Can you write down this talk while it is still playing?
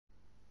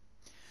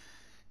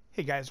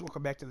Hey guys,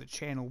 welcome back to the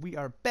channel. We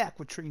are back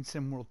with Train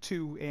Sim World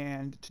 2,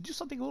 and to do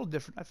something a little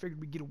different, I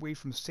figured we'd get away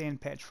from Sand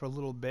Patch for a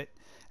little bit.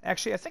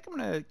 Actually, I think I'm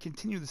going to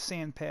continue the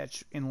Sand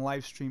Patch in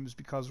live streams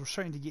because we're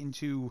starting to get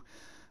into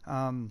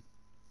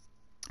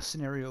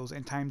scenarios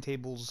and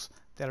timetables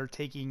that are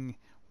taking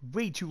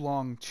way too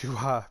long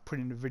to put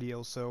into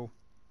video. So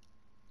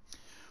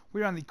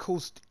we're on the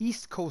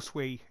East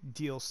Coastway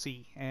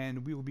DLC,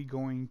 and we will be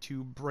going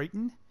to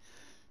Brighton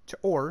to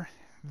Orr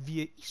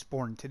via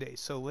Eastbourne today.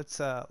 So let's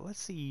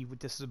see what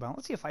this is about.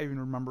 Let's see if I even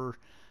remember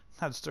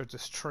how to start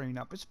this train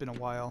up. It's been a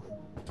while.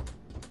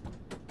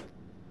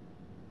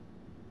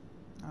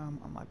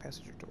 On my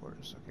passenger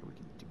doors. Okay, we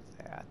can do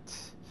that.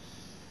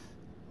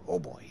 Oh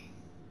boy.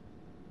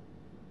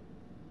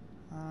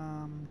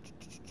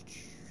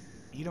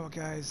 You know what,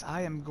 guys?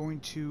 I am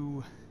going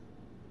to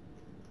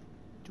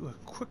do a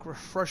quick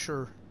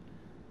refresher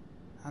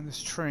on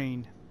this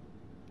train.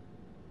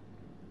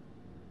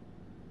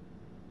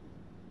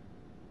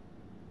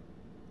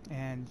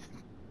 And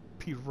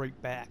be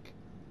right back.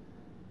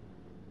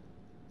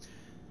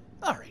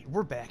 Alright,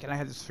 we're back, and I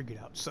had this figured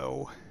out.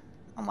 So,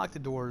 unlock the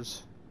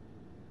doors.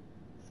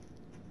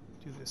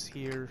 Do this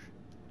here.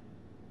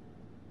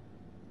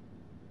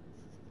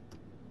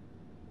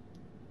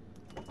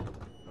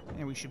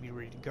 And we should be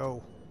ready to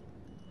go.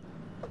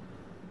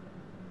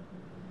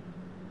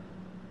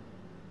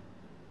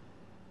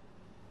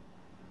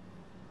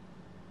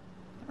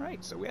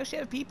 Alright, so we actually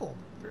have people.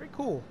 Very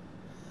cool.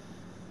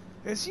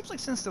 It seems like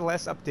since the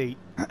last update,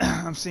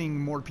 I'm seeing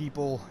more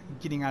people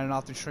getting on and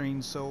off the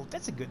train, so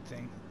that's a good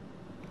thing.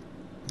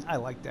 I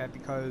like that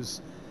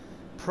because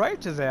prior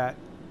to that,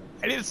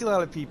 I didn't see a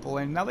lot of people,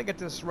 and now they got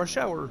this rush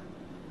hour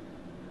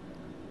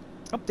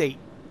update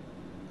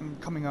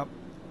coming up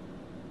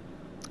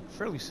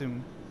fairly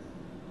soon.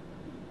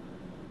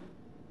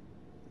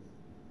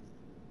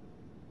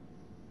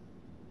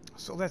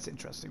 So that's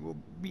interesting. Will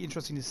be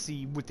interesting to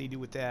see what they do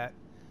with that.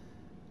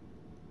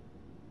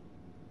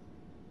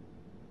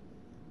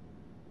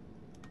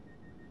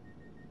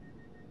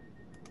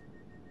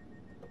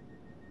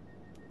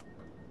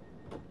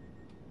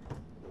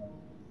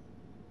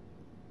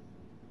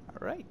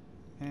 Alright,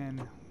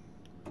 and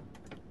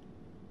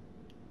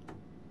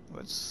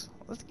let's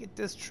get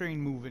this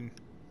train moving.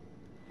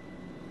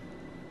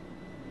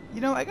 You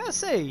know, I gotta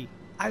say,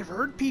 I've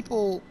heard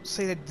people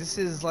say that this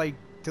is like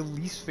the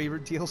least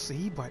favorite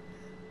DLC, but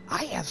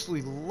I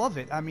absolutely love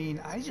it. I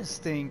mean, I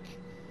just think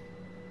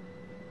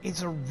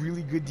it's a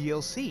really good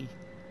DLC.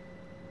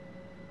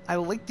 I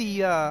like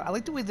the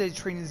way the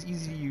train is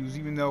easy to use,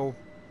 even though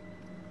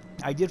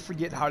I did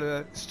forget how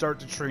to start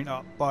the train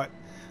up, but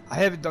I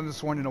haven't done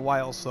this one in a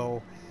while,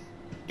 so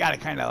gotta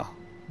kind of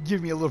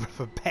give me a little bit of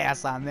a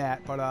pass on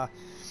that. But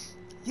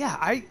yeah,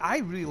 I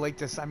really like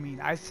this. I mean,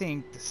 I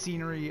think the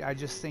scenery, I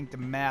just think the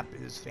map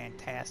is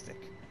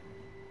fantastic.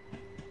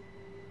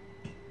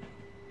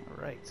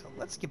 Alright, so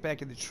let's get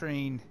back in the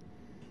train.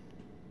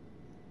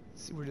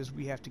 Let's see where it is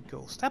we have to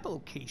go. Stop at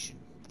location,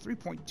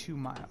 3.2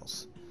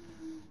 miles.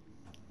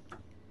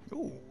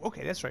 Oh,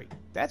 okay, that's right.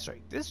 That's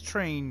right. This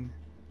train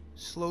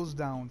slows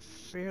down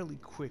fairly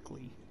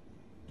quickly.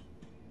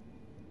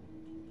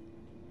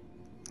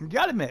 You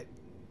gotta admit,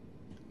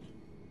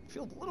 I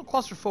feel a little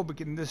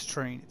claustrophobic in this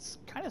train. It's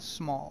kind of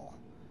small.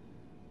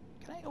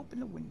 Can I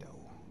open the window?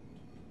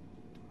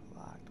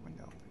 Locked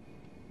window.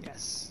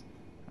 Yes.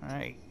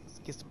 Alright, let's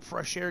get some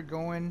fresh air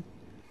going.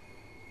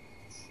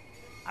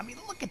 I mean,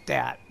 look at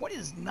that. What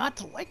is not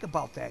to like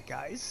about that,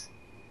 guys?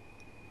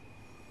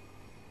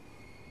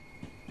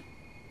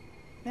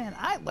 Man,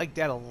 I like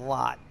that a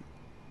lot.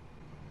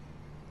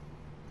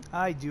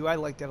 I do. I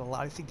like that a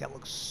lot. I think that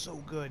looks so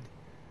good.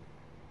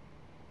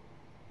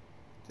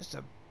 Just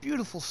a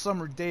beautiful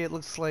summer day, it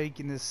looks like,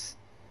 in this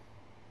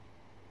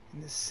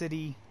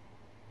city.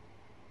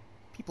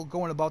 People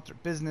going about their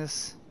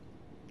business.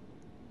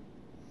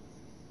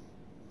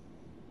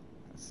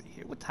 Let's see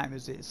here. What time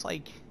is it? It's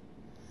like,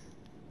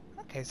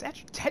 okay, it's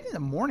actually 10 in the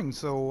morning,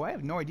 so I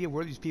have no idea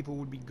where these people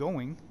would be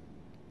going.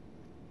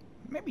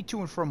 Maybe to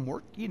and from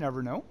work. You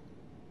never know.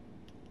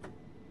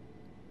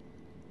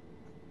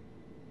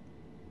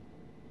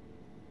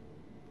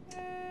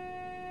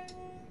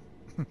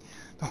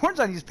 The horns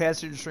on these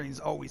passenger trains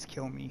always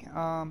kill me.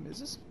 Is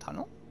this a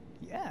tunnel?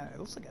 Yeah, it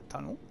looks like a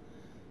tunnel.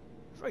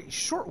 It's a very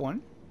short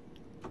one.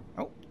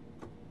 Oh,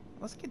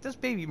 let's get this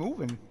baby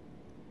moving.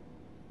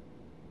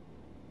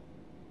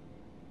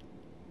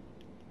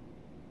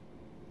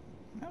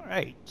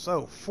 Alright,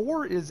 so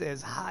 4 is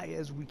as high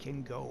as we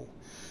can go.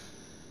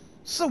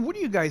 So what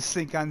do you guys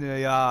think on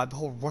the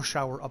whole rush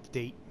hour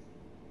update?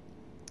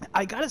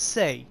 I gotta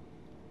say,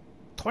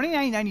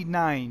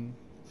 $29.99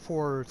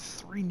 for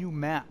 3 new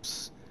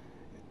maps.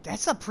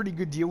 That's a pretty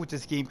good deal with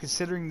this game,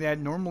 considering that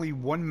normally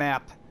one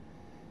map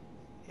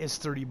is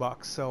 30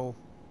 bucks, so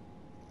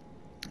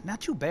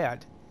not too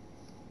bad.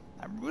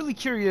 I'm really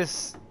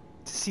curious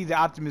to see the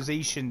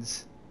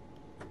optimizations,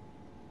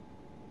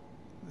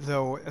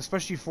 though,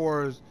 especially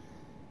for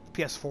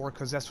PS4,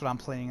 because that's what I'm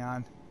playing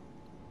on.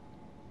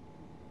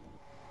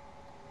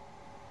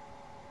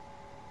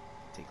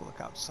 take a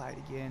look outside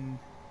again.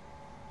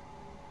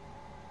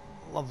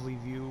 Lovely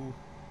view.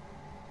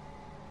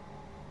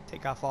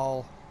 Take off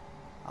all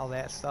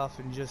that stuff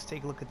and just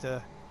take a look at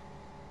the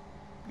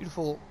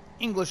beautiful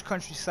English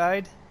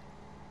countryside.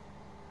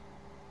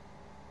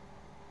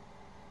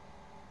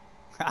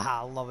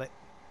 Haha, love it.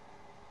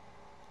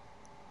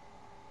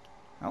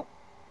 Oh.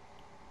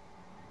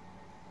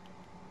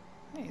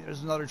 Hey,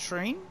 there's another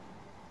train.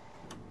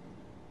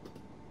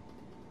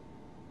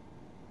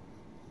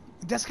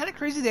 That's kind of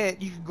crazy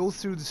that you can go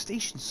through the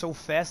station so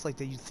fast like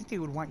that. You'd think they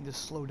would want you to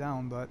slow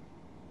down, but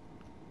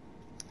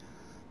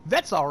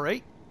that's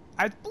alright.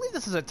 I believe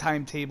this is a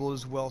timetable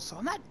as well, so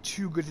I'm not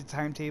too good at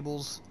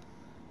timetables.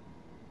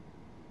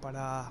 But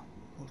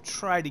we'll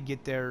try to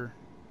get there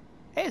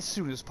as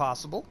soon as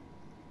possible.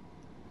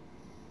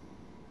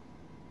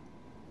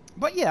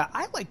 But yeah,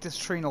 I like this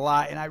train a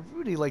lot, and I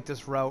really like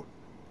this route.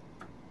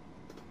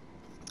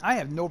 I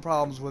have no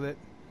problems with it.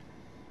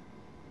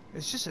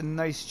 It's just a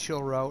nice,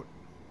 chill route.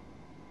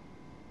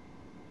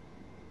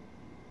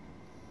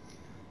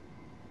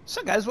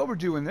 So guys, while we're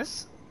doing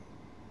this,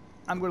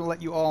 I'm going to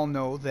let you all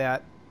know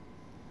that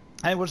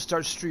I will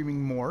start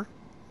streaming more.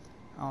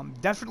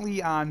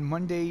 Definitely on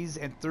Mondays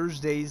and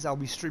Thursdays, I'll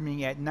be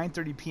streaming at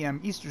 9:30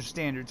 p.m. Eastern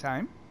Standard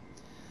Time.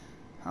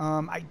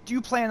 I do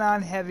plan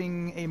on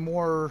having a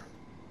more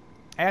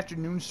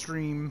afternoon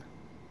stream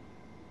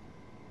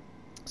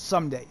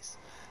some days.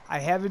 I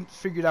haven't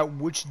figured out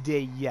which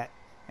day yet.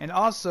 And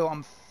also,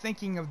 I'm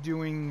thinking of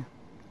doing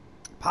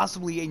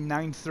possibly a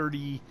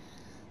 9:30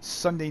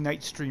 Sunday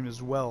night stream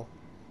as well.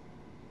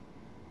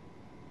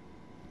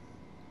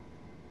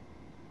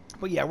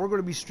 But yeah, we're going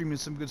to be streaming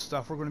some good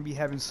stuff. We're going to be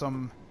having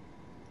some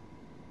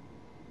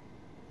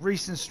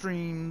racing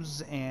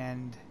streams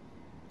and...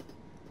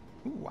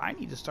 Ooh, I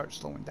need to start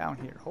slowing down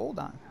here. Hold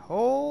on.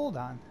 Hold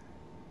on.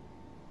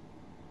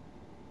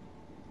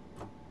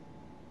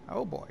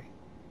 Oh boy.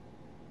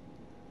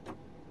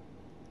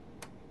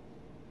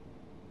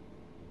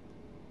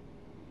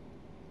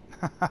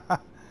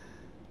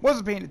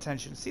 Wasn't paying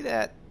attention. See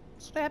that?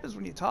 That's what happens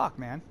when you talk,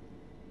 man.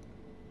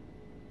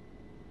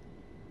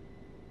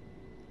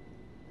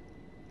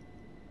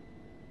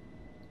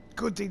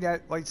 Good thing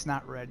that light's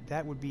not red.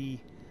 That would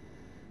be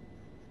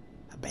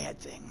a bad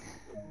thing.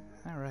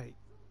 Alright.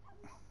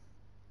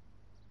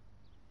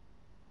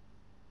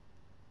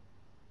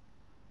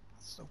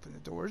 Let's open the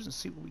doors and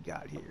see what we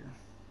got here.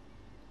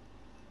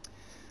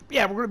 But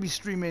yeah, we're going to be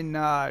streaming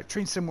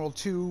Train Sim World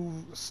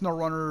 2, Snow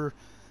Runner,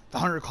 The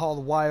Hunter Call of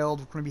the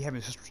Wild. We're going to be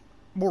having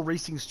more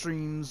racing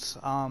streams.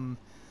 You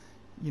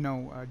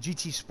know,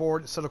 GT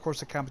Sport, Solo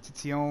Corsa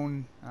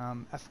Competizione,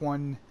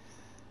 F1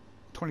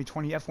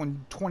 2020, F1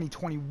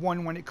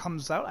 2021 when it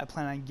comes out. I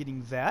plan on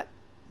getting that.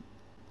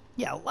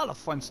 Yeah, a lot of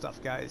fun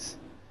stuff, guys.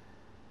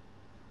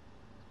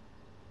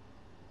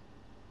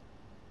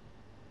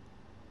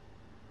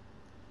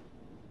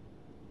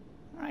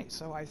 Alright,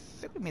 so I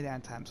think we made that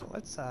on time, so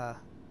let's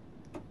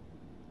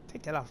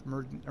take that off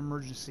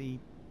emergency.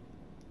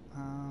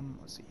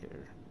 Let's see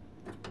here.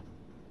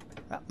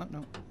 Oh,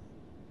 no.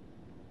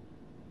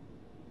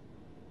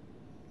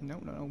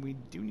 No, we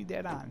do need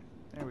that on.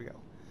 There we go.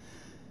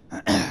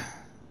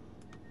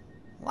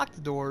 Lock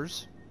the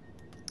doors,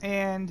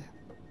 and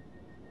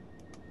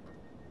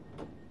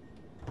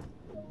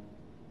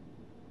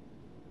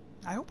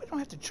I hope I don't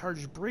have to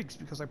charge brakes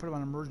because I put them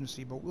on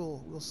emergency, but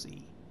we'll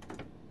see.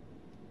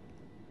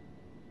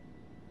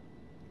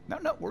 No,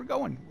 we're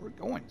going.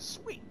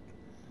 Sweet.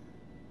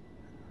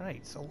 All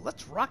right, so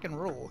let's rock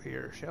and roll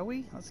here, shall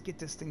we? Let's get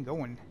this thing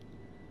going.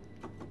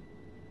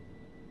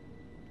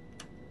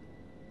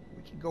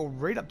 We can go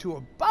right up to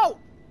about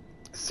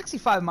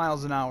 65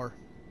 miles an hour.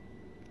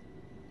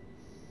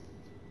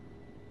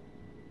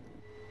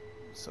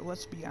 So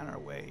let's be on our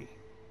way.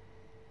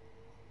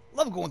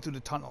 Love going through the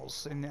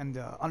tunnels and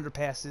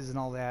underpasses and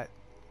all that.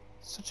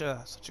 Such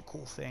a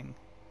cool thing.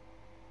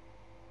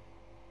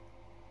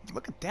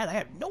 Look at that. I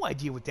have no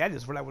idea what that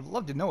is, but I would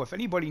love to know. If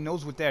anybody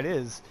knows what that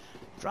is,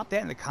 drop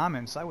that in the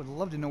comments. I would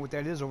love to know what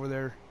that is over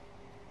there.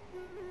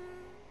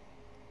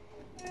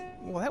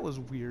 Well, that was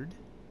weird.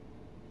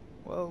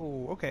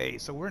 Whoa, okay,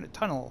 so we're in a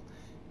tunnel.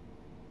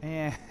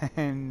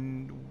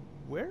 And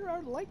where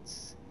are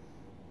lights?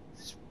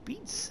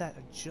 Speed set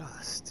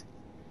adjust.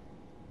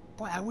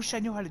 Boy, I wish I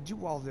knew how to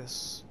do all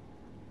this.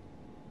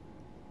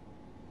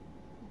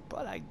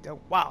 But I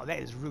don't. Wow, that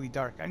is really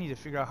dark. I need to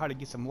figure out how to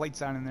get some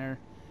lights on in there.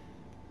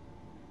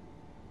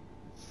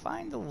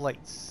 Find the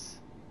lights.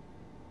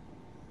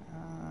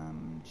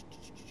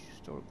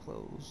 Store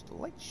closed. The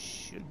lights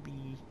should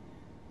be...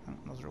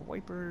 those are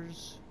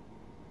wipers.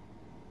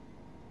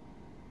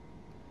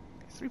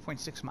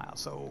 3.6 miles,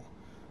 so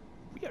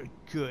we are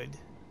good.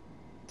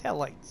 Tail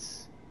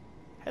lights.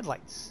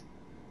 Headlights.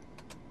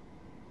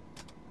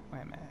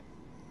 Wait a minute.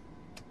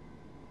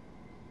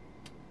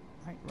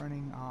 Light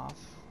running off.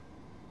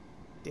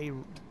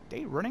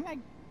 Day running, I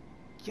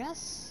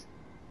guess?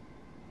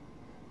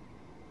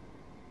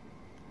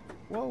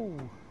 Whoa.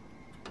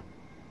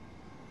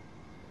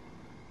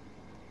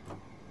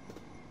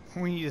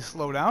 We need to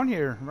slow down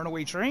here.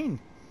 Runaway train.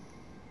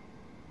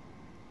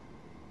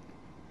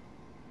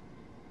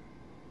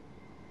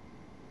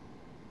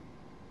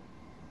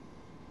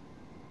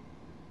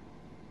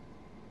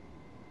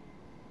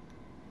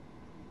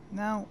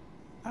 Now,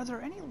 are there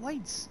any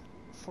lights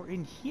for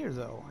in here,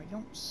 though? I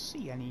don't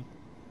see any.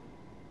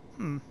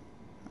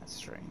 That's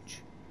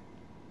strange.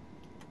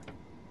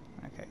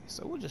 Okay,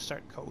 so we'll just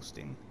start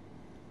coasting.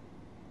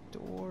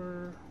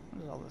 Door...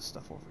 What is all this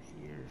stuff over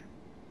here?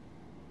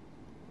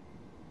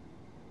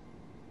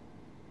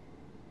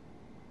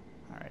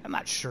 Alright, I'm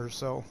not sure,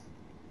 so...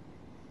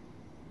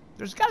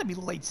 There's gotta be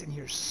lights in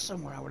here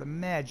somewhere, I would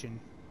imagine.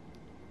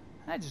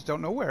 I just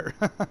don't know where.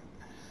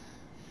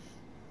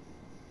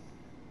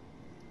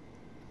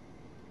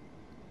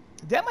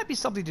 That might be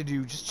something to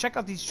do. Just check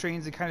out these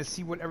trains and kind of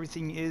see what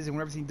everything is and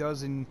what everything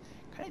does, and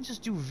kind of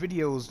just do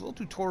videos, little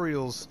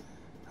tutorials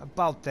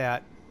about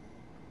that.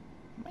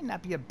 Might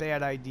not be a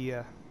bad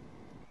idea.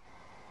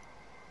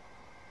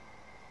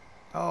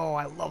 Oh,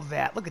 I love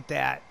that. Look at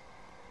that.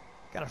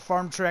 Got a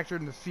farm tractor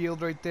in the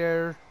field right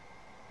there.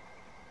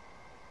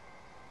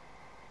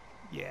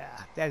 Yeah,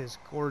 that is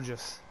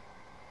gorgeous.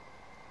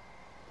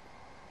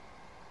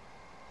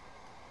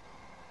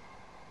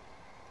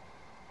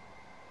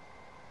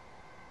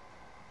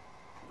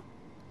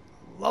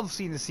 Love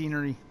seeing the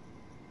scenery.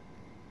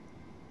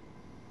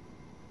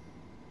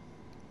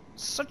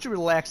 Such a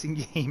relaxing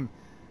game.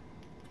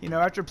 You know,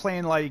 after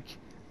playing like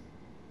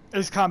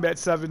Ace Combat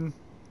 7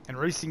 and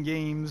racing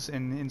games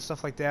and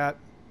stuff like that,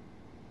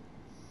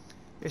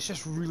 it's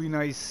just really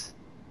nice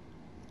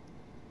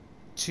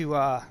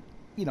to,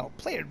 you know,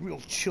 play a real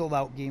chilled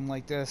out game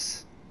like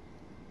this.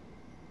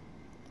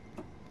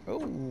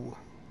 Oh.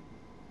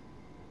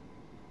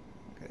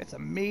 Okay, that's a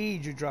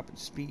major drop in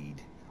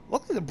speed.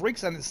 Luckily the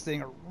brakes on this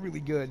thing are really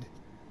good.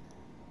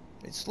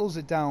 It slows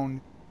it down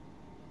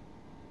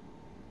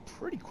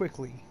pretty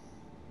quickly.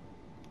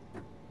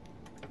 There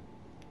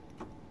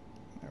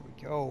we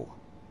go.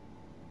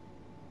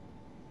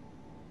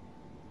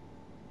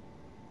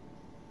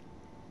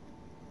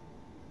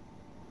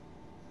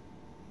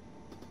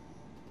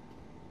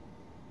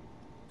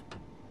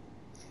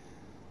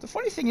 The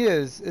funny thing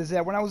is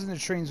that when I was in the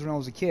trains when I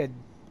was a kid,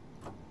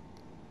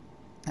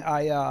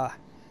 I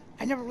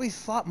never really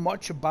thought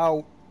much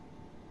about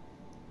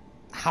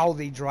how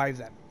they drive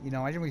them. You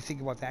know, I didn't really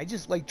think about that. I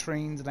just liked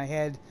trains, and I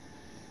had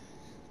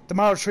the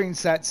model train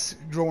sets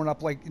growing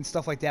up, like, and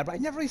stuff like that. But I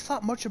never really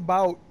thought much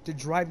about the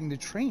driving the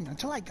train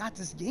until I got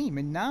this game,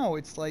 and now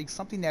it's like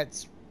something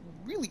that's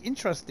really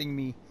interesting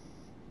me.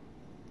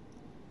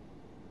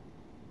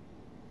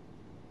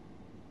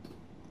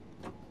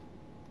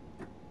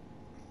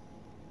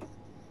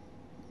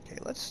 Okay,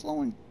 let's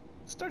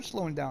start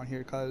slowing down here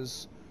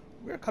because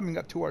we're coming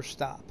up to our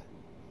stop.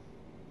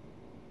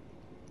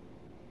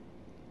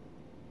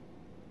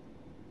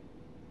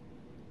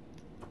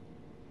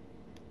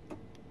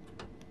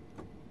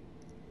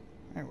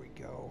 There we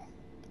go.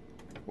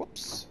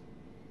 Whoops.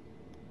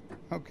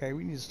 Okay,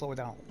 we need to slow it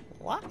down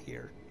a lot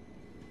here.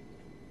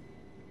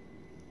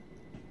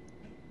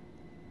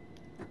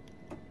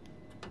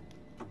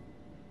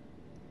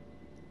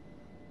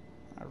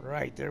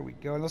 Alright, there we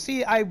go. Now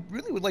see, I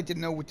really would like to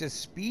know what this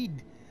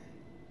speed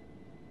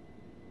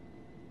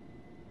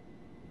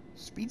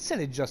set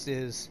adjust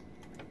is.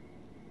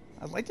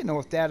 I'd like to know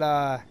if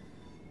that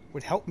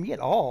would help me at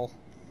all.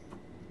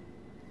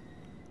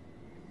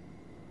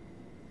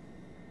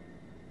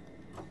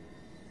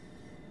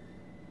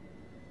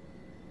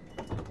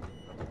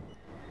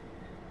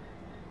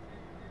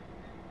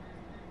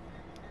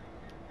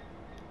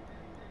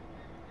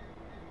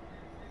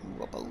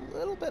 Move up a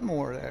little bit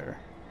more there.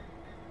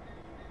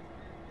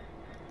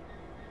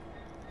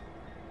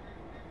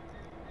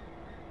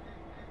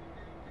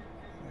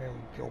 There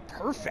we go.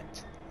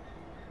 Perfect.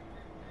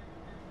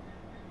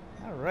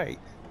 All right.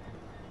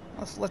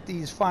 Let's let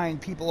these fine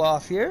people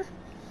off here.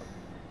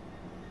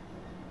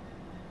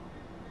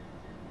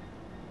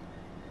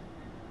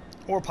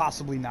 Or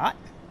possibly not.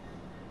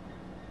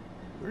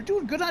 We're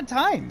doing good on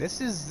time. This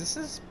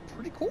is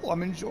pretty cool.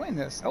 I'm enjoying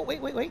this. Oh,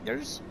 wait.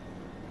 There's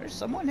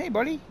someone. Hey,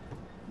 buddy.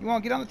 You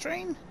want to get on the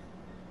train?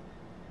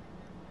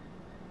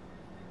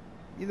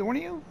 Either one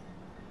of you?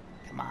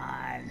 Come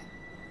on.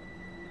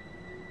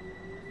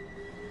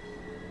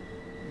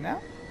 No?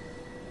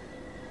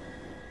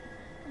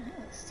 Yeah,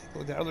 let's take a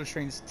look. That other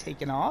train's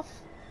taking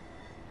off.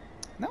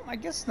 No, I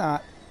guess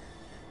not.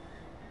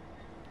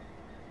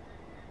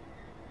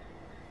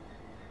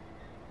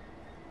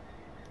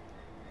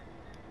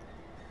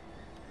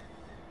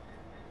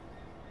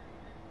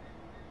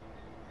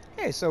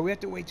 Okay, so we have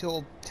to wait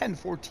till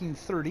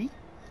 10:14:30.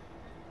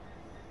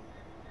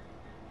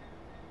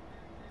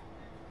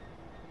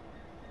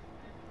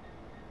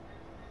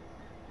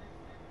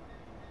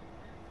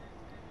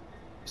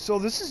 So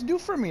this is new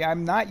for me.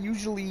 I'm not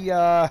usually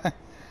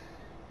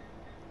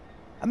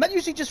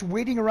just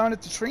waiting around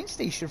at the train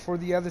station for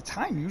the other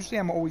time. Usually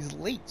I'm always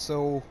late,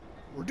 so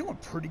we're doing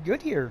pretty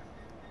good here.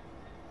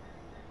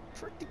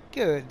 Pretty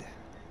good.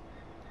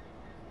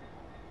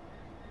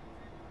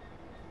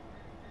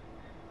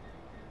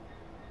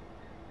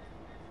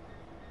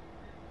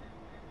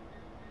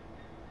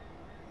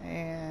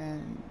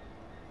 And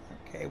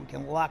okay, we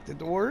can lock the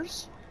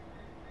doors.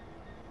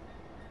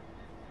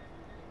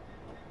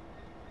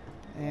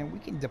 And we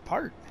can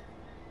depart.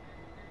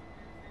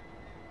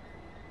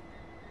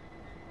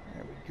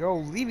 go,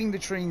 leaving the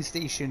train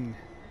station.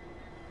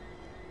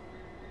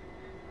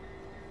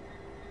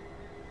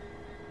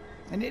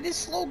 And it is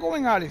slow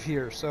going out of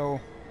here, so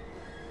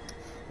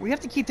we have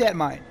to keep that in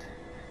mind.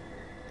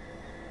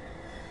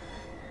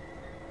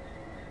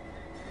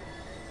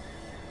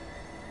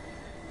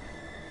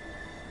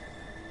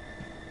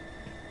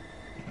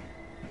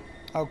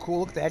 Oh, cool!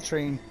 Look at that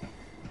train.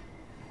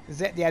 Is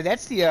that, yeah?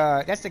 That's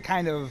the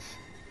kind of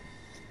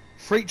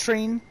freight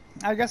train,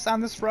 I guess,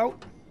 on this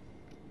route.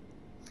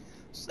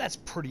 So that's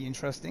pretty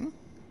interesting.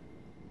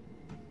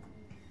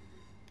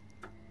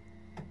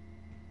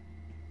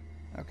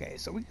 Okay,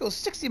 so we go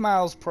 60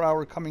 miles per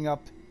hour coming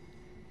up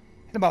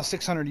at about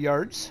 600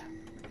 yards.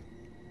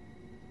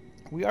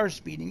 We are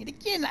speeding, and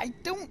again, I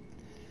don't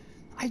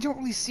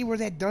really see where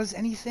that does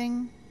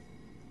anything.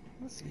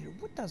 Let's see here.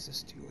 What does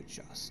this do?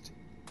 Adjust.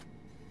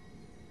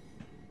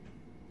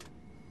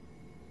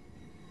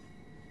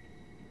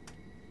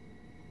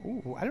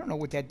 Ooh, I don't know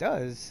what that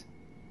does.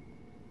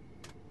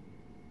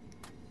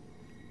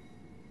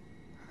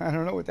 I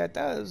don't know what that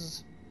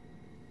does.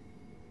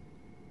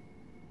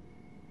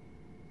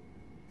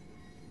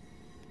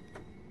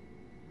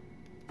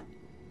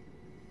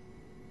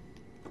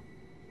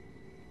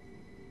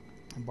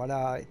 But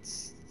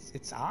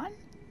it's on?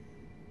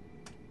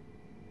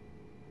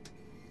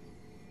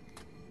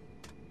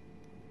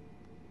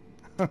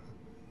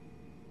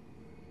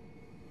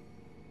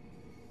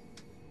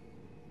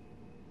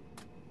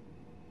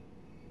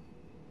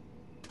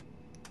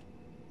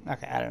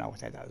 Okay, I don't know what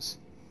that does.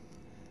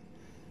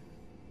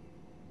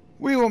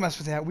 We won't mess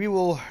with that. We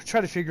will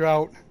try to figure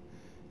out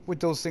what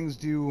those things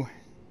do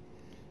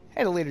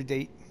at a later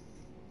date.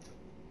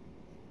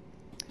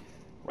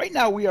 Right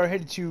now we are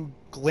headed to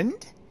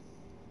Glend.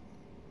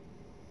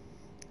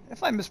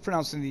 If I'm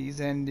mispronouncing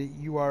these and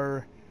you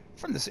are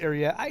from this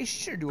area, I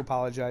sure do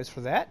apologize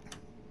for that.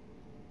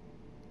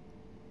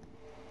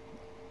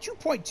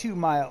 2.2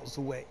 miles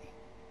away.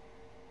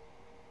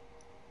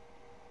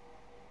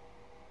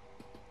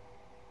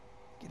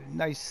 Get a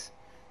nice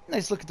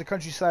look at the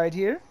countryside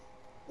here.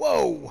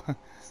 Whoa!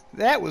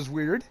 That was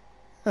weird.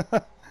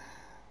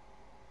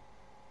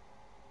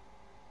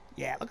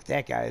 Yeah, look at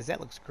that, guys. That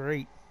looks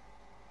great.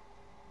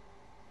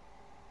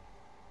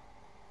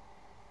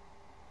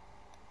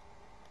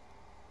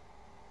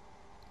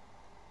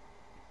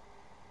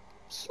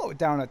 Slow it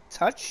down a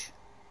touch.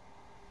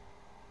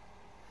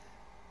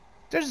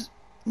 There's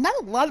not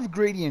a lot of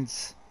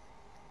gradients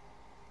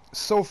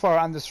so far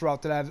on this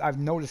route that I've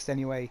noticed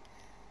anyway.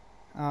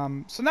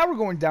 So now we're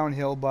going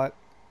downhill, but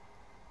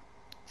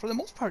for the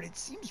most part, it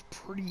seems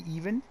pretty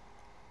even.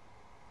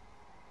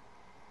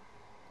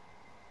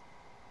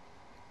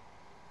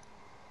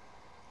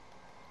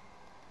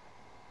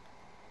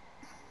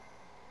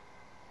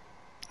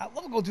 I'd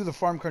love to go through the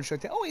farm country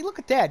like that. Oh, hey, look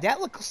at that. That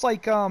looks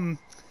like oh,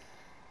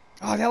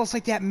 that looks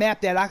like that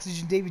map that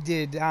Oxygen David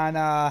did on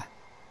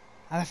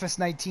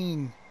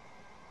FS19.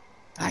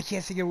 I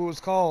can't think of what it was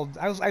called.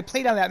 I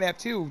played on that map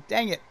too.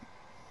 Dang it.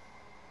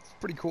 It's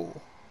pretty cool.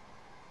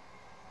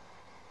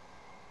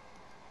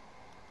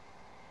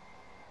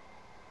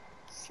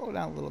 Slow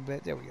down a little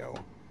bit. There we go.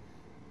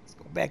 Let's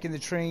go back in the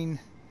train.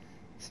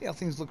 See how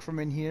things look from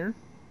in here.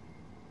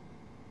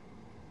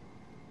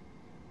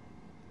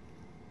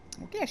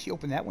 We can actually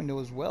open that window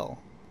as well.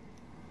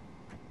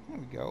 There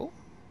we go.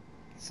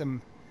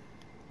 Some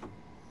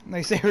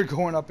nice air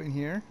going up in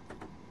here.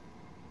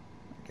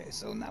 Okay,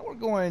 so now we're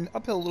going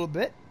uphill a little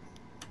bit.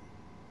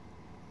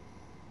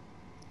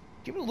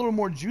 Give it a little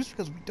more juice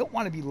because we don't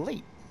want to be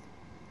late.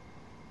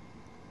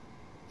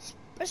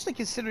 Especially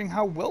considering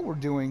how well we're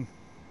doing.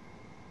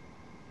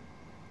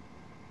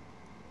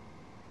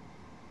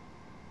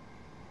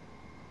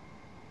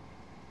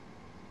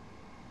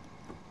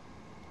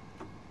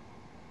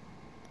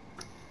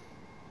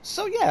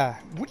 So yeah,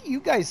 what do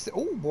you guys...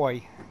 Oh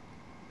boy.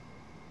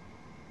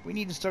 We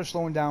need to start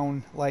slowing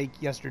down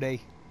like yesterday.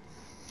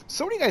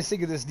 So what do you guys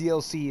think of this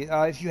DLC?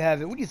 If you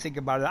have it, what do you think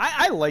about it?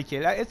 I like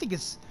it. I think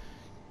it's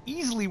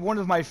easily one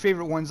of my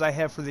favorite ones I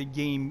have for the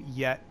game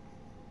yet.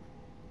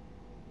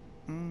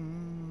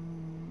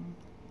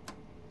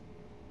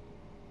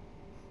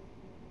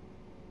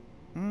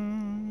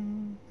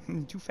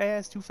 Too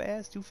fast, too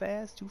fast, too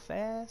fast, too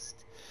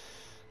fast.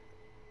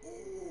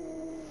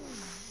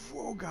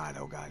 Oh god,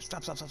 oh god.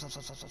 Stop, stop, stop, stop,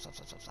 stop, stop, stop,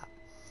 stop, stop, stop.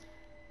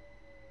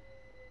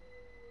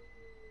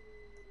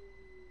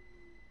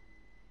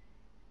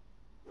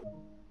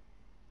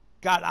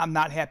 God, I'm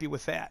not happy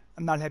with that.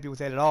 I'm not happy with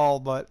that at all,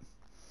 but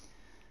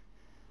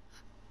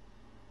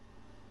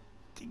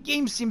the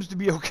game seems to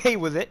be okay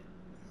with it.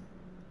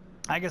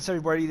 I guess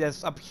everybody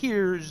that's up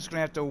here is just going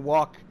to have to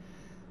walk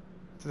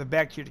to the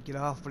back here to get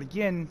off. But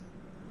again,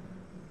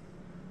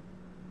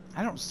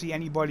 I don't see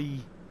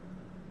anybody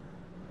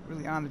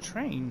really on the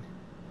train.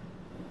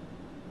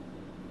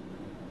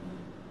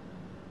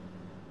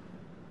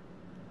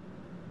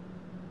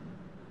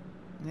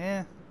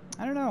 Yeah,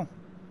 I don't know.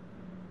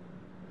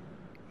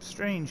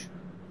 Strange.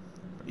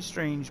 Pretty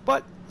strange.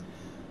 But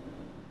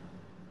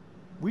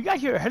we got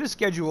here ahead of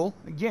schedule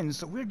again,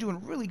 so we're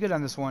doing really good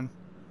on this one.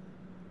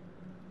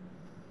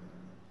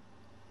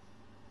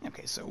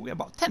 Okay, so we have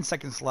about 10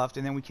 seconds left,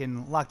 and then we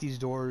can lock these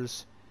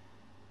doors,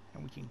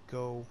 and we can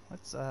go.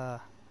 Let's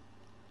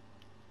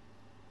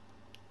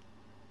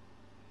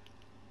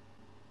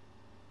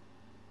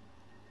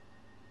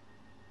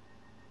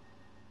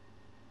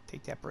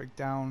take that brake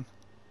down.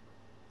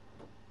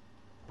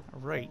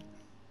 All right.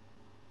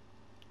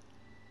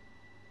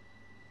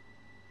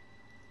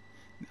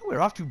 Now we're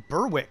off to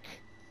Berwick,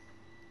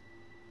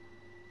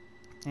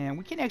 and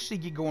we can actually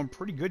get going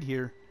pretty good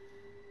here.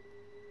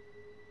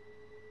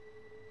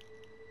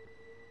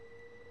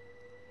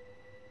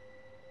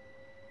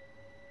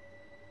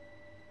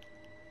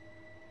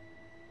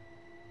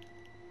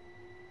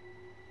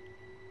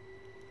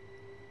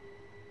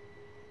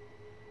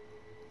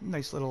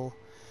 Nice little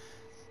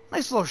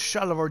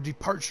shot of our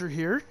departure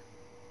here.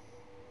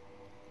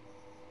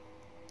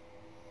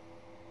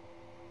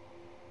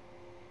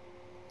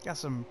 Got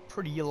some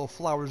pretty yellow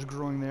flowers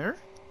growing there.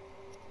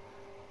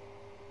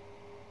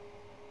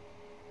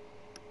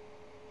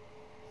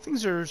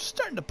 Things are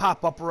starting to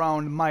pop up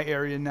around my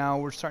area now.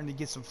 We're starting to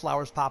get some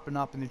flowers popping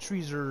up, and the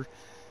trees are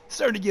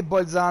starting to get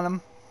buds on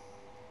them.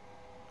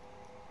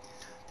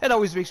 That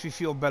always makes me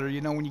feel better, you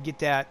know, when you get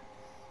that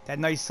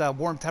nice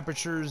warm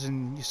temperatures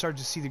and you start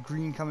to see the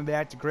green coming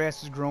back, the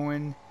grass is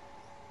growing.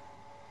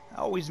 It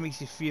always makes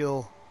you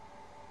feel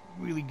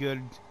really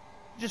good,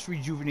 just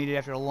rejuvenated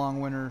after a long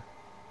winter.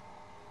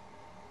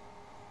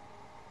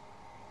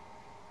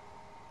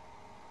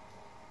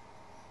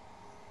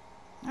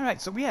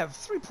 Alright, so we have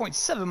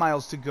 3.7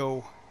 miles to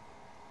go.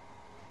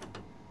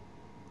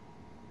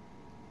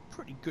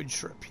 Pretty good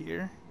trip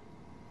here.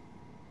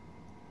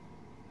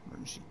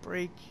 Emergency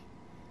brake.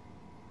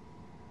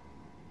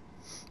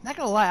 Not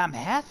gonna lie, I'm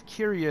half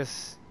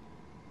curious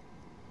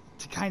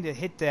to kind of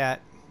hit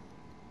that.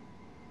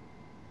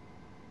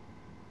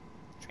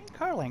 Train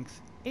car length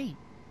 8.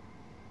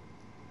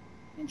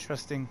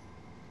 Interesting.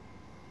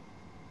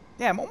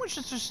 Yeah, I'm almost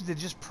interested to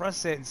just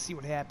press it and see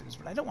what happens,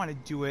 but I don't want to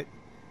do it.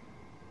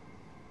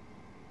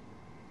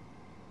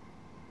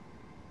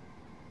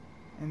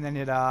 And then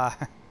it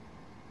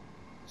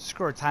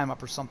screw our time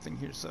up or something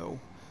here, so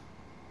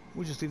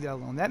we'll just leave that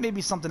alone. That may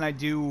be something I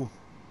do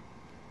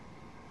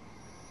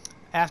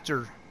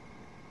after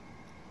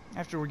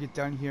we get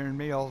done here, and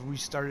maybe I'll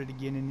restart it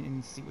again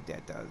and see what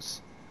that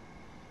does.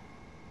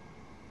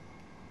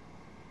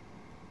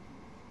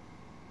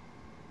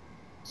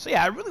 So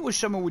yeah, I really wish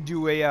someone would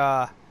do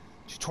a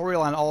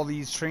tutorial on all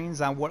these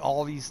trains, on what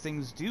all these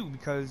things do,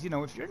 because, you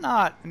know, if you're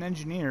not an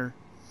engineer,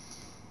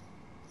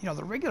 you know,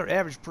 the regular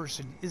average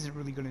person isn't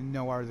really going to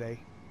know, are they?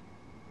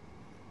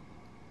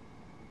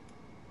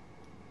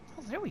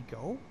 Oh, there we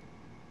go.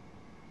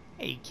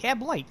 Hey,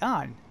 cab light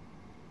on.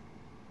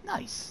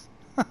 Nice.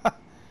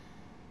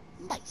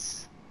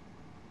 Nice.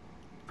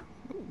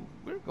 Ooh,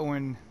 we're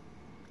going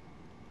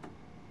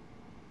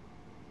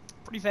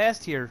pretty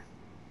fast here.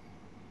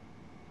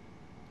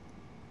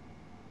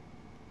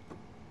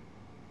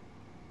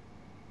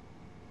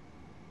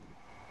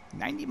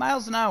 "90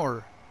 miles an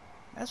hour.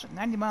 That's what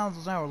 90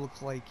 miles an hour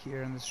looks like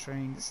here on this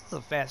train. This is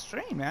a fast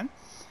train, man.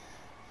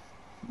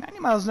 90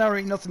 miles an hour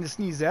ain't nothing to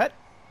sneeze at.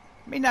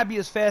 May not be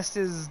as fast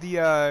as the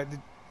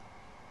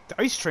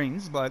ice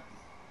trains, but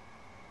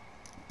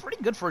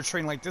pretty good for a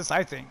train like this,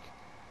 I think.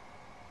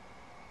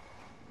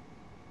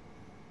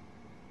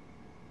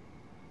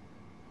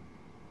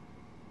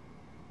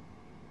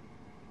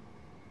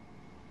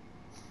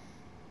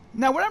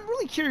 Now, what I'm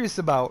really curious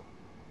about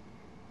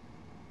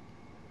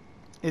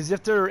is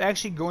if they're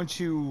actually going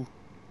to,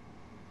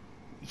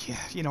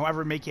 you know,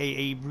 ever make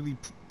a really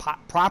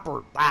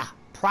proper,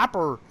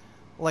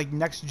 like,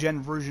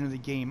 next-gen version of the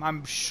game.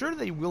 I'm sure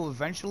they will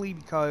eventually,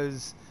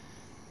 because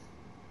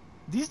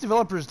these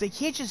developers, they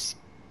can't just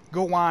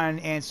go on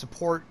and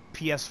support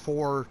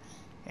PS4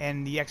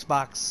 and the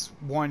Xbox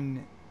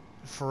One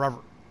forever.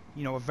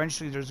 You know,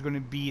 eventually there's going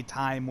to be a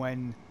time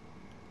when,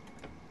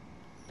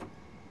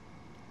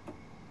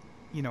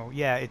 you know,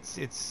 yeah,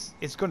 it's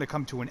going to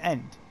come to an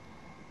end.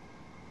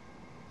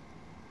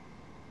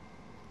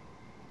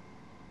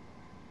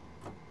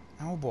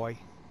 Oh boy.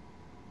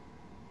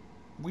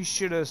 We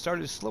should have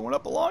started slowing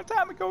up a long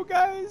time ago,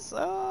 guys.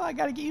 I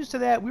gotta get used to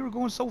that. We were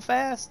going so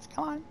fast.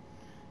 Come on.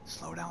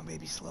 Slow down,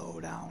 baby.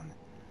 Slow down.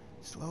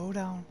 Slow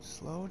down.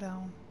 Slow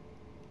down.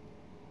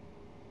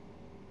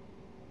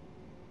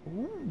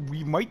 Ooh,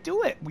 we might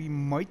do it. We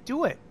might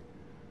do it.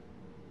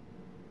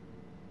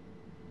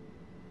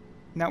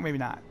 No, maybe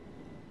not.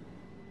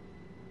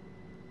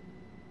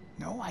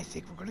 No, I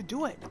think we're gonna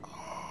do it.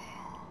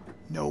 Oh,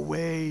 no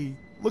way.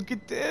 Look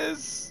at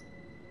this.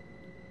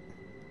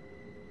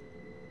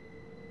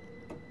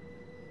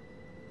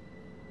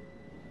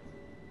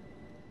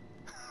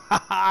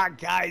 Haha,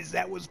 guys,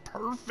 that was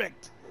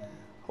perfect.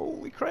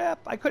 Holy crap.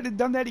 I couldn't have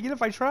done that again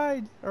if I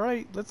tried.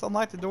 Alright, let's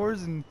unlock the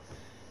doors and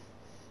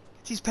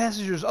get these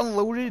passengers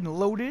unloaded and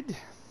loaded.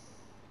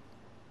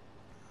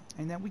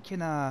 And then we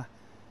can head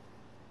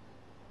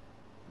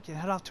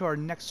off to our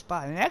next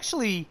spot. And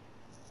actually,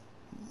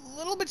 a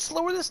little bit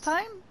slower this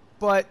time,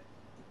 but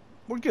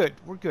we're good.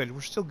 We're good.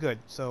 We're still good.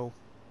 So,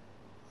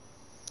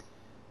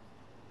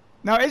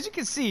 Now, as you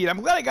can see, I'm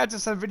glad I got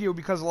this on video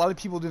because a lot of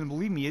people didn't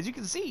believe me. As you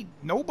can see,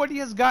 nobody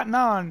has gotten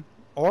on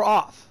or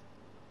off.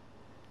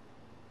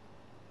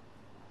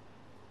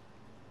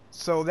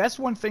 So that's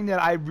one thing that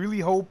I really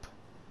hope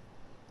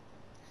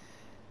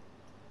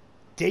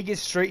they get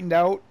straightened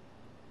out.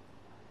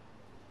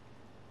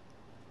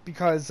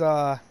 Because,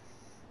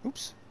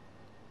 oops.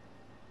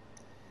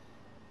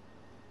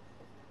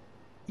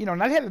 You know,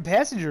 not having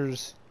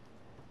passengers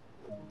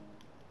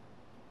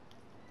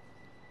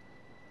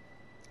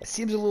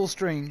seems a little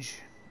strange.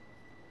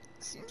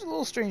 Seems a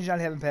little strange not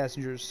having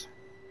passengers.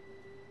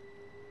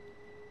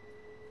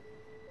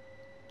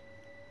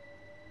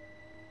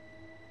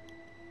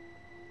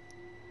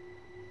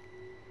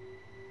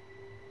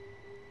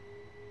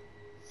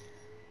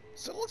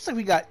 So it looks like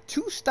we got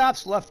 2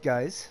 stops left,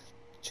 guys.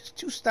 Just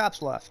 2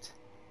 stops left.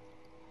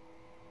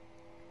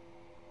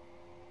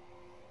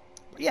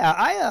 But yeah,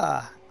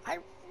 I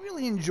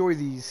really enjoy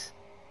these.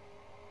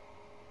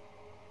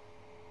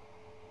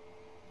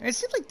 And it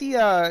seems like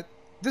the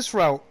this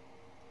route,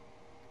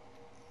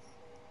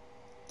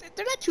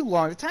 they're not too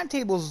long. The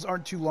timetables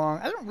aren't too long.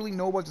 I don't really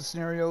know about the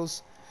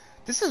scenarios.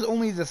 This is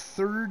only the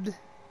 3rd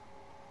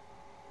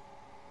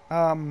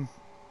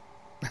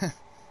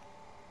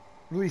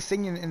really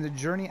thing in the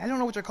journey. I don't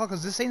know what they're called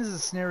because this ain't is a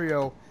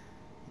scenario.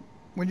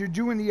 When you're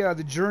doing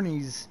the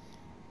journeys,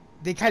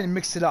 they kind of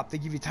mix it up. They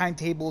give you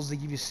timetables, they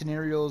give you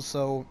scenarios,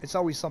 so it's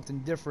always something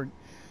different,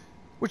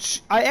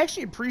 which I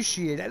actually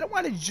appreciate. I don't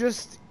want to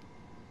just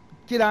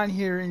get on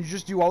here and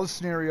just do all the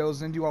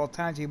scenarios and do all the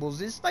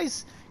timetables. It's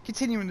nice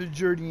continuing the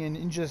journey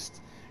and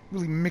just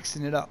really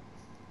mixing it up.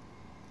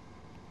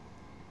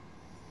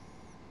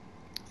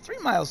 3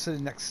 miles to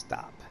the next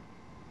stop.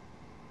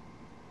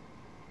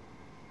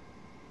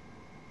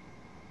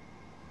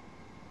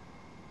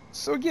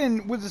 So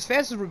again, with as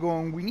fast as we're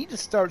going, we need to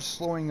start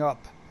slowing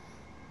up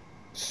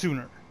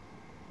sooner.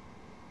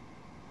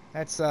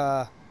 That's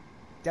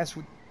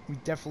what we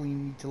definitely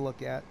need to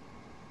look at.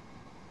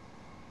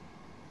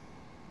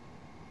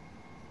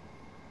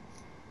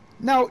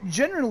 Now,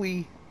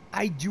 generally,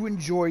 I do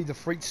enjoy the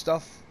freight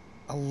stuff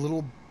a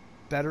little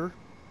better,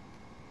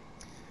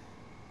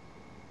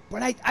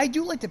 but I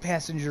do like the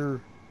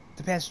passenger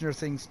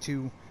things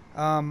too.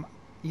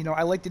 You know,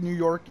 I like the New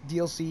York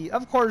DLC.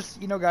 Of course,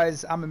 you know,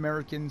 guys, I'm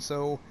American,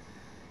 so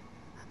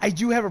I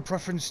do have a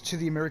preference to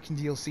the American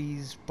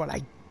DLCs, but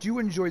I do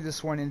enjoy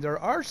this one, and there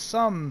are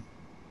some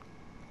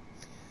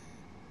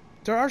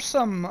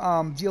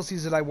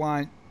DLCs that I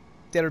want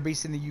that are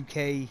based in the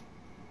UK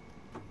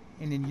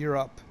and in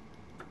Europe.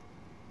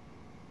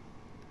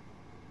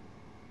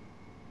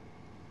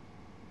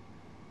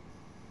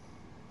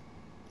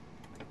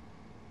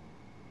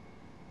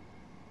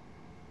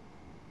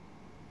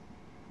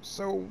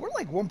 So we're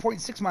like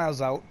 1.6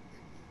 miles out.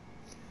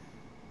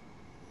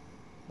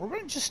 We're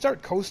going to just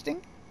start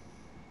coasting,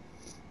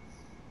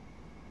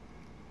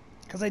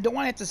 because I don't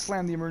want to have to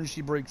slam the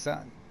emergency brakes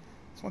on.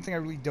 It's one thing I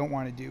really don't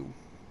want to do.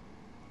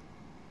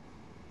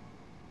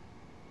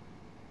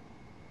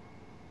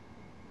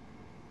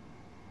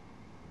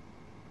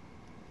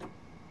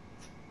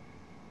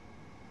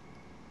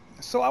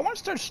 So I want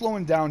to start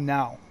slowing down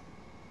now.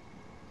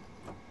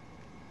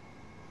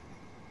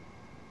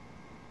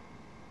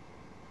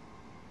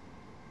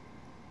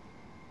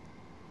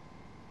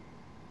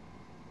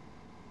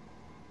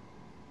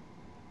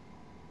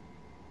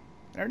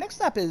 Our next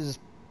stop is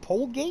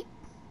Polegate.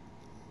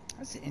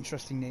 That's an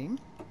interesting name.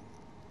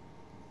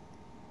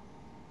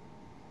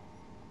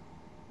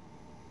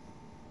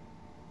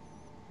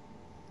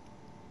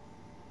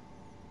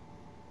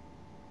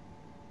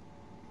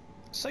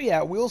 So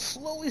yeah, we'll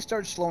slowly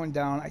start slowing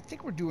down. I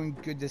think we're doing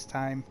good this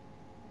time.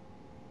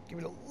 Give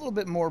it a little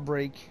bit more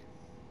brake.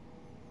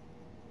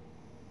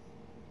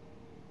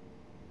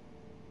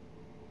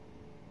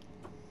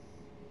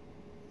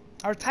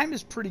 Our time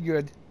is pretty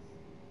good.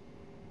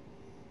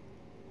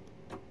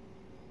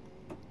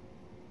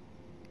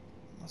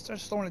 I'll start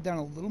slowing it down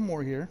a little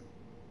more here.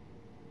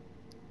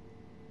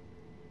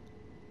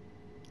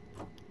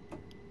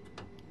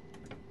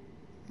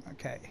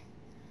 Okay.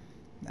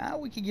 Now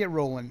we can get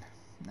rolling.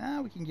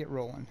 Now we can get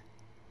rolling.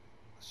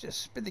 Let's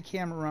just spin the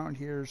camera around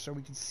here so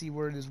we can see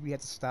where it is we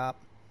have to stop.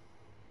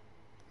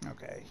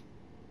 Okay.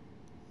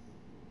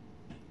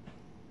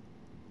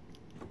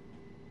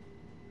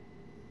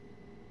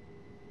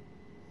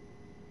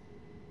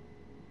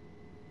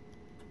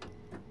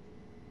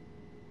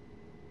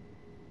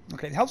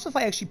 Okay, it helps if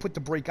I actually put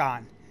the brake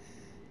on.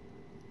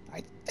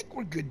 I think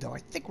we're good, though. I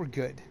think we're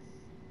good.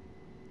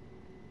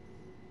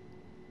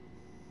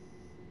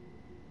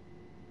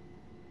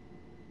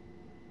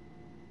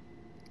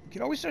 We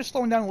can always start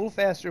slowing down a little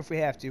faster if we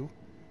have to.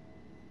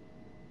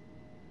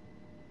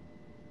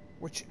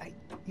 Which,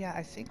 yeah,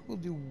 I think we'll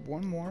do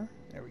one more.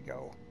 There we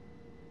go.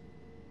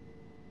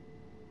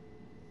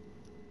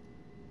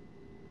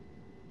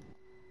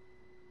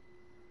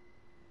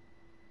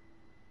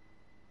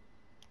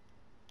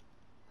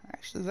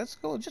 Actually, let's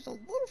go just a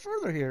little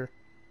further here.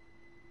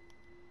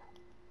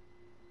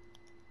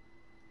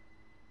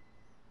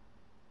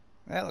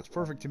 That looks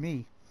perfect to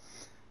me.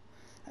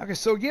 Okay,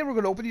 so again, we're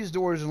going to open these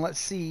doors and let's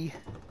see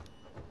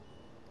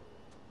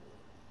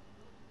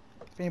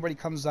if anybody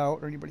comes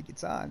out or anybody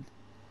gets on.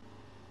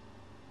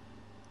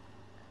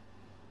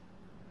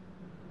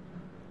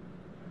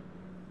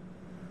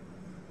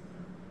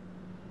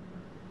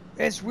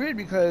 It's weird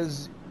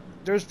because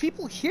there's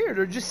people here,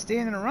 they're just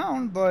standing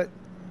around, but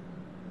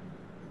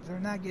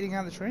they're not getting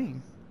on the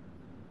train.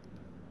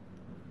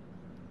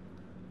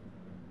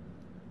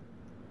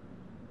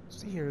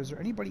 See here, is there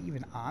anybody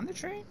even on the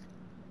train?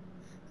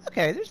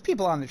 Okay, there's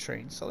people on the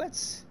train, so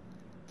that's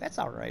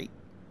all right.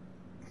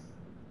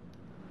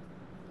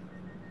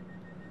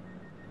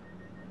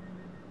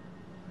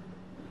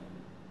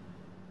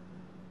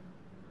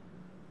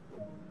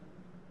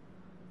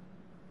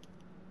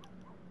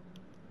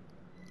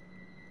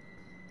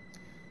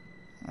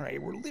 All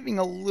right, we're leaving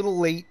a little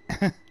late.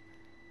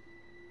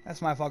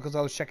 That's my fault because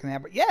I was checking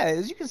that. But yeah,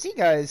 as you can see,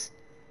 guys,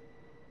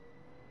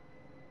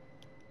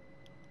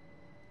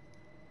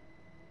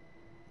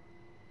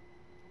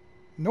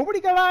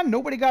 nobody got on,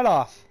 nobody got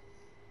off.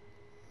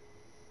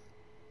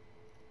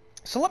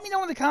 So let me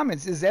know in the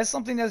comments, is that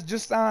something that's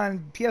just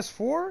on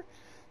PS4?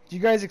 Do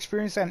you guys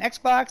experience that on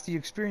Xbox? Do you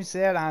experience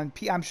that on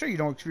I'm sure you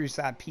don't experience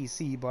that on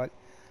PC, but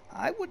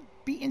I would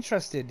be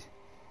interested.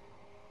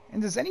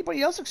 And does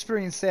anybody else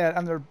experience that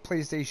on their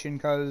PlayStation?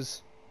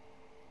 Because,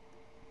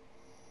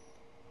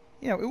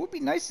 you know, it would be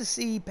nice to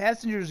see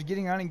passengers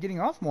getting on and getting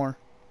off more.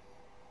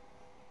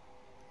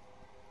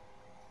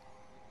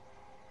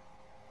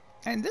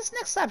 And this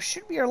next stop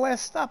should be our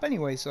last stop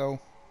anyway, so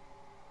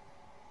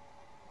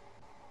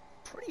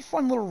pretty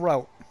fun little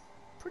route.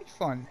 Pretty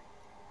fun.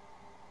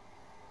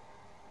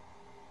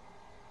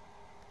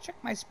 Check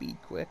my speed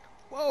quick.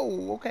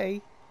 Whoa,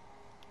 okay.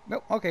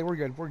 Nope, okay, we're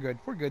good, we're good,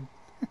 we're good.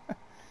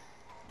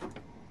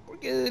 We're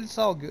good, it's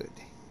all good.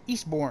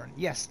 Eastbourne,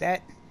 yes,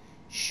 that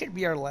should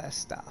be our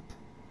last stop.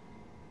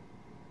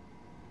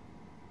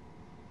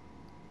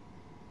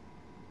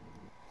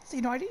 So,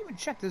 you know, I didn't even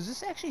check. Does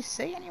this actually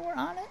say anywhere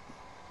on it?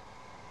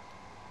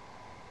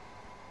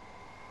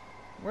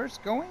 Where it's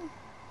going?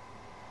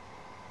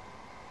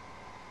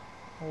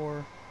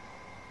 Or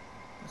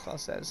that's all it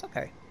says.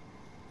 Okay.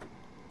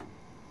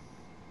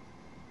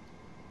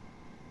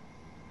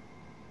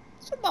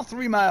 So about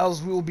 3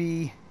 miles we'll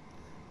be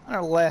on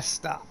our last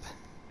stop.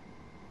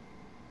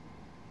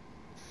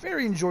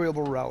 Very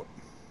enjoyable route.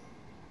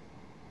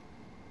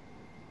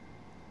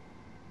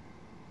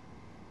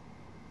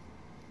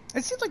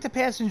 It seems like the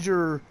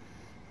passenger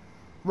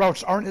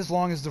routes aren't as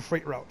long as the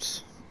freight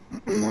routes.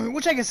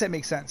 Which I guess that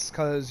makes sense,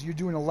 because you're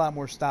doing a lot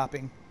more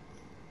stopping.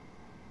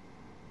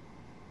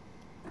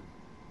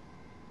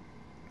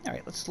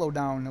 Alright, let's slow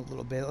down a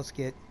little bit. Let's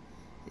get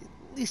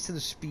at least to the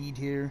speed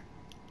here.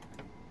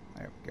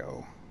 There we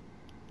go.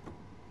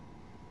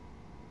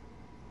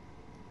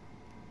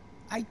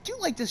 I do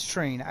like this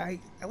train. I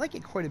like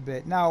it quite a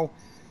bit. Now,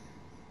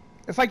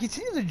 if I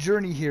continue the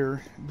journey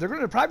here, they're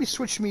going to probably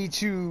switch me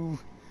to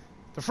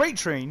the freight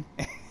train,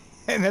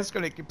 and that's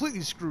going to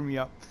completely screw me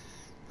up,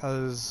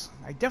 because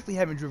I definitely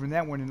haven't driven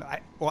that one in,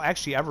 well,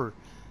 actually ever.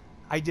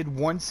 I did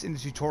once in the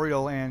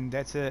tutorial, and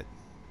that's it.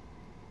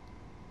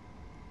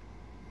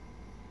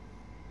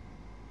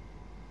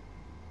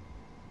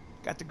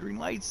 Got the green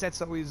lights.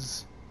 That's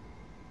always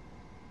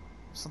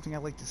something I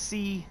like to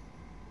see.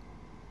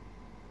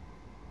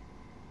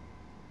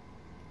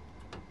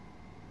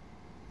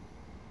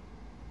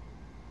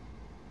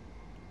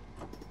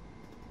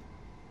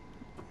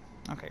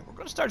 Okay, we're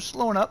going to start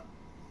slowing up.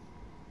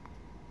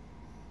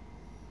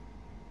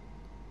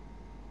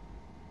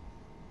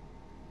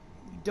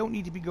 We don't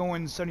need to be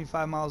going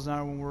 75 miles an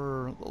hour when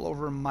we're a little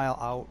over a mile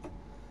out.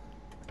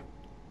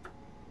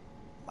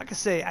 Like I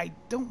say, I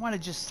don't want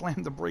to just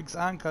slam the brakes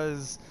on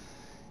because,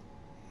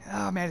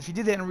 oh man, if you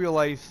did that in real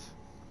life,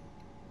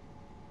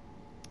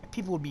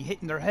 people would be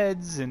hitting their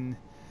heads and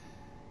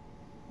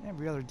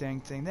every other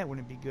dang thing. That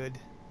wouldn't be good.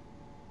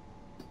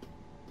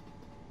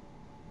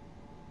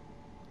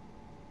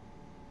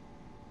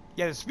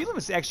 Yeah, the speed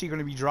limit's actually going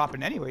to be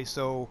dropping anyway,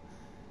 so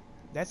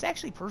that's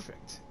actually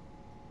perfect.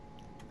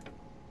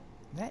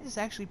 That is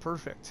actually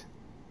perfect.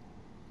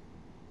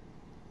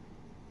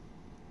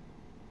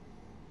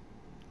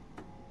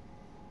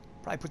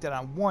 Probably put that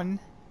on 1.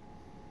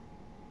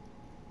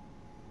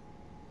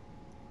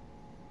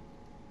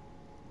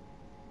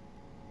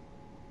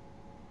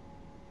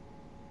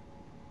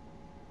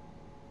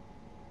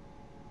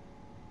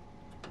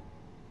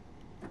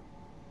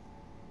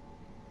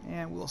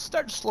 And we'll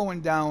start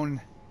slowing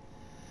down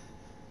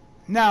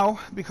now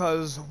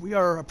because we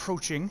are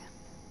approaching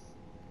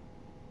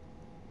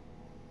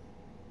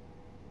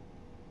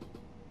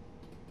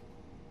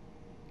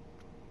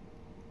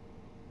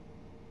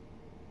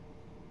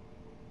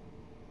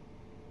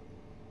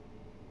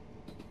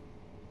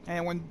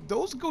and when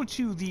those go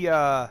to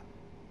the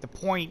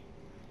point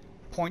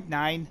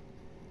 0.9,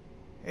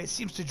 it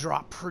seems to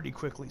drop pretty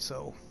quickly,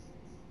 so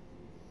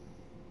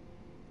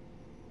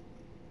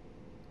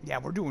yeah,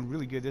 we're doing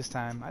really good this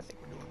time. I think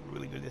we're doing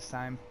really good this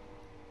time.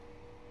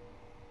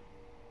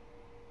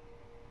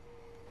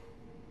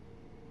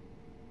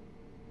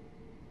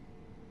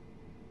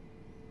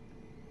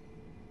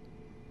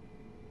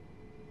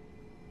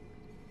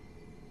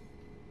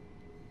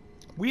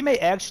 We may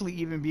actually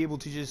even be able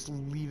to just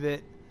leave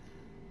it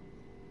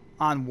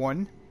on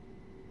 1.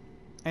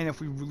 And if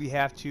we really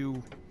have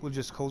to, we'll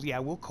just coast. Yeah,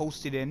 we'll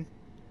coast it in.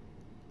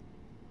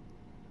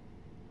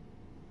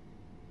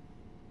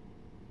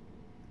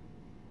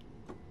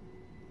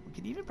 We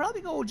could even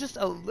probably go just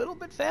a little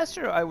bit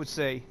faster, I would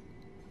say.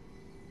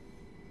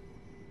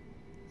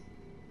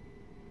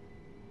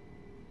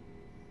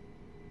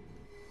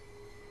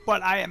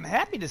 But I am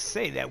happy to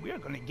say that we are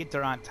going to get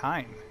there on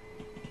time.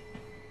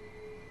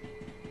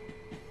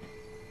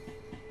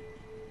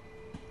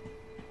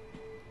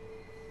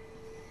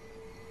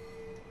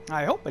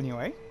 I hope,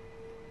 anyway.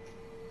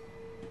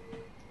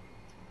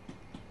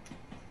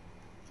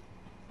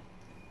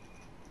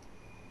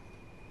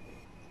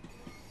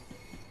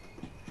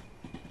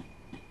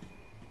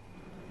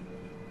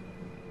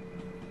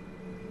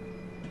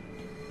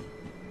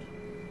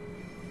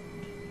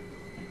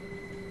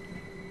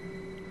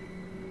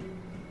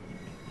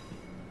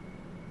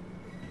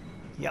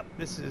 Yep,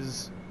 this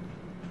is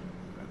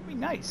gonna be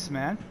nice,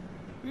 man.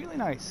 Really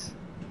nice.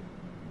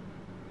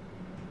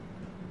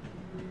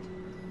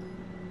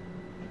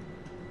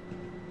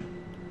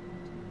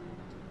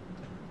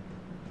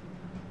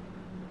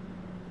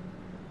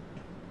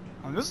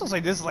 This looks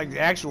like this is like the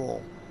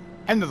actual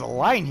end of the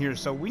line here,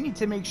 so we need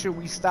to make sure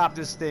we stop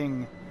this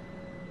thing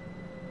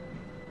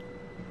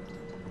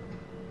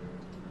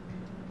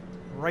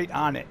right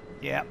on it.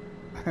 Yep,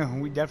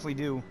 we definitely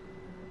do.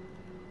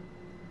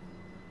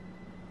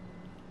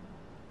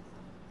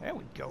 There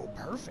we go.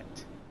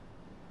 Perfect.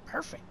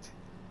 Perfect.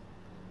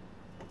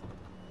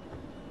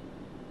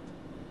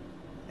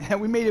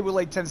 And we made it with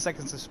like 10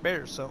 seconds to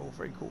spare, so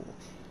very cool.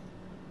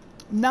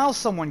 Now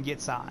someone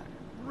gets on.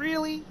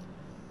 Really?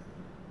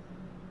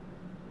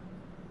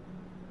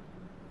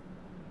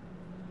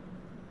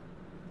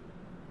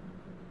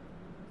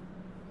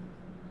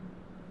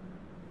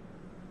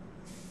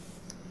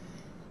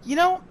 You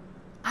know,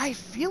 I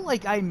feel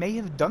like I may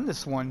have done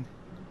this one.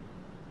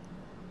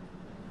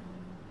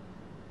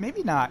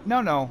 Maybe not.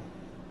 No, no.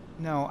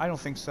 No, I don't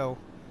think so.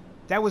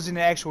 That was an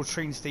actual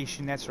train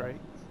station, that's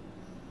right.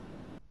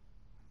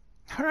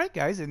 Alright,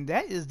 guys, and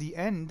that is the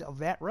end of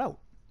that route.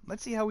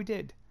 Let's see how we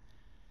did.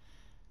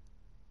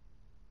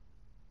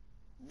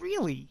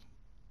 Really?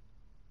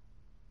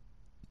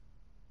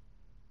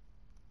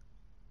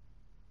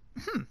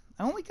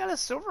 I only got a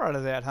silver out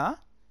of that, huh?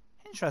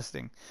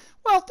 Interesting.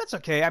 Well, that's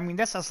okay. I mean,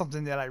 that's not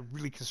something that I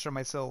really concern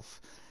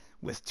myself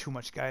with too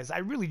much, guys. I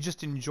really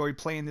just enjoy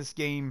playing this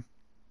game.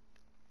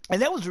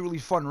 And that was a really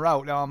fun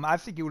route. I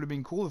think it would have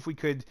been cool if we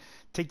could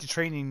take the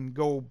train and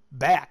go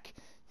back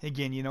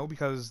again, you know,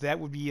 because that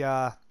would be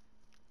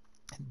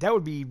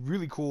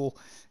really cool,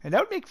 and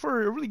that would make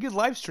for a really good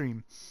live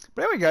stream.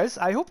 But anyway, guys,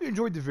 I hope you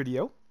enjoyed the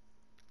video.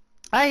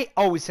 I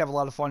always have a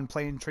lot of fun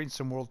playing Train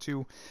Sim World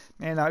 2,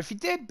 and if you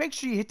did, make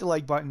sure you hit the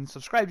like button,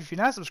 subscribe if you're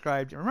not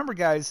subscribed, and remember,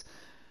 guys,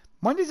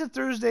 Mondays and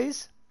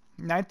Thursdays,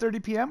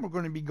 9:30 p.m. we're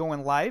going to be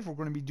going live. We're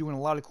going to be doing a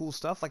lot of cool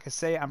stuff. Like I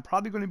say, I'm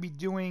probably going to be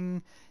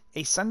doing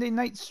a Sunday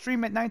night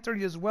stream at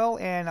 9:30 as well,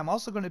 and I'm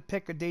also going to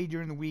pick a day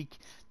during the week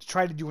to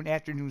try to do an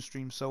afternoon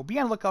stream. So be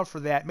on the lookout for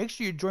that. Make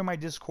sure you join my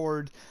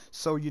Discord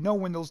so you know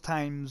when those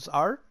times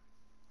are.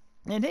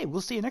 And hey,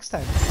 we'll see you next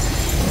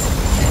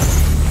time.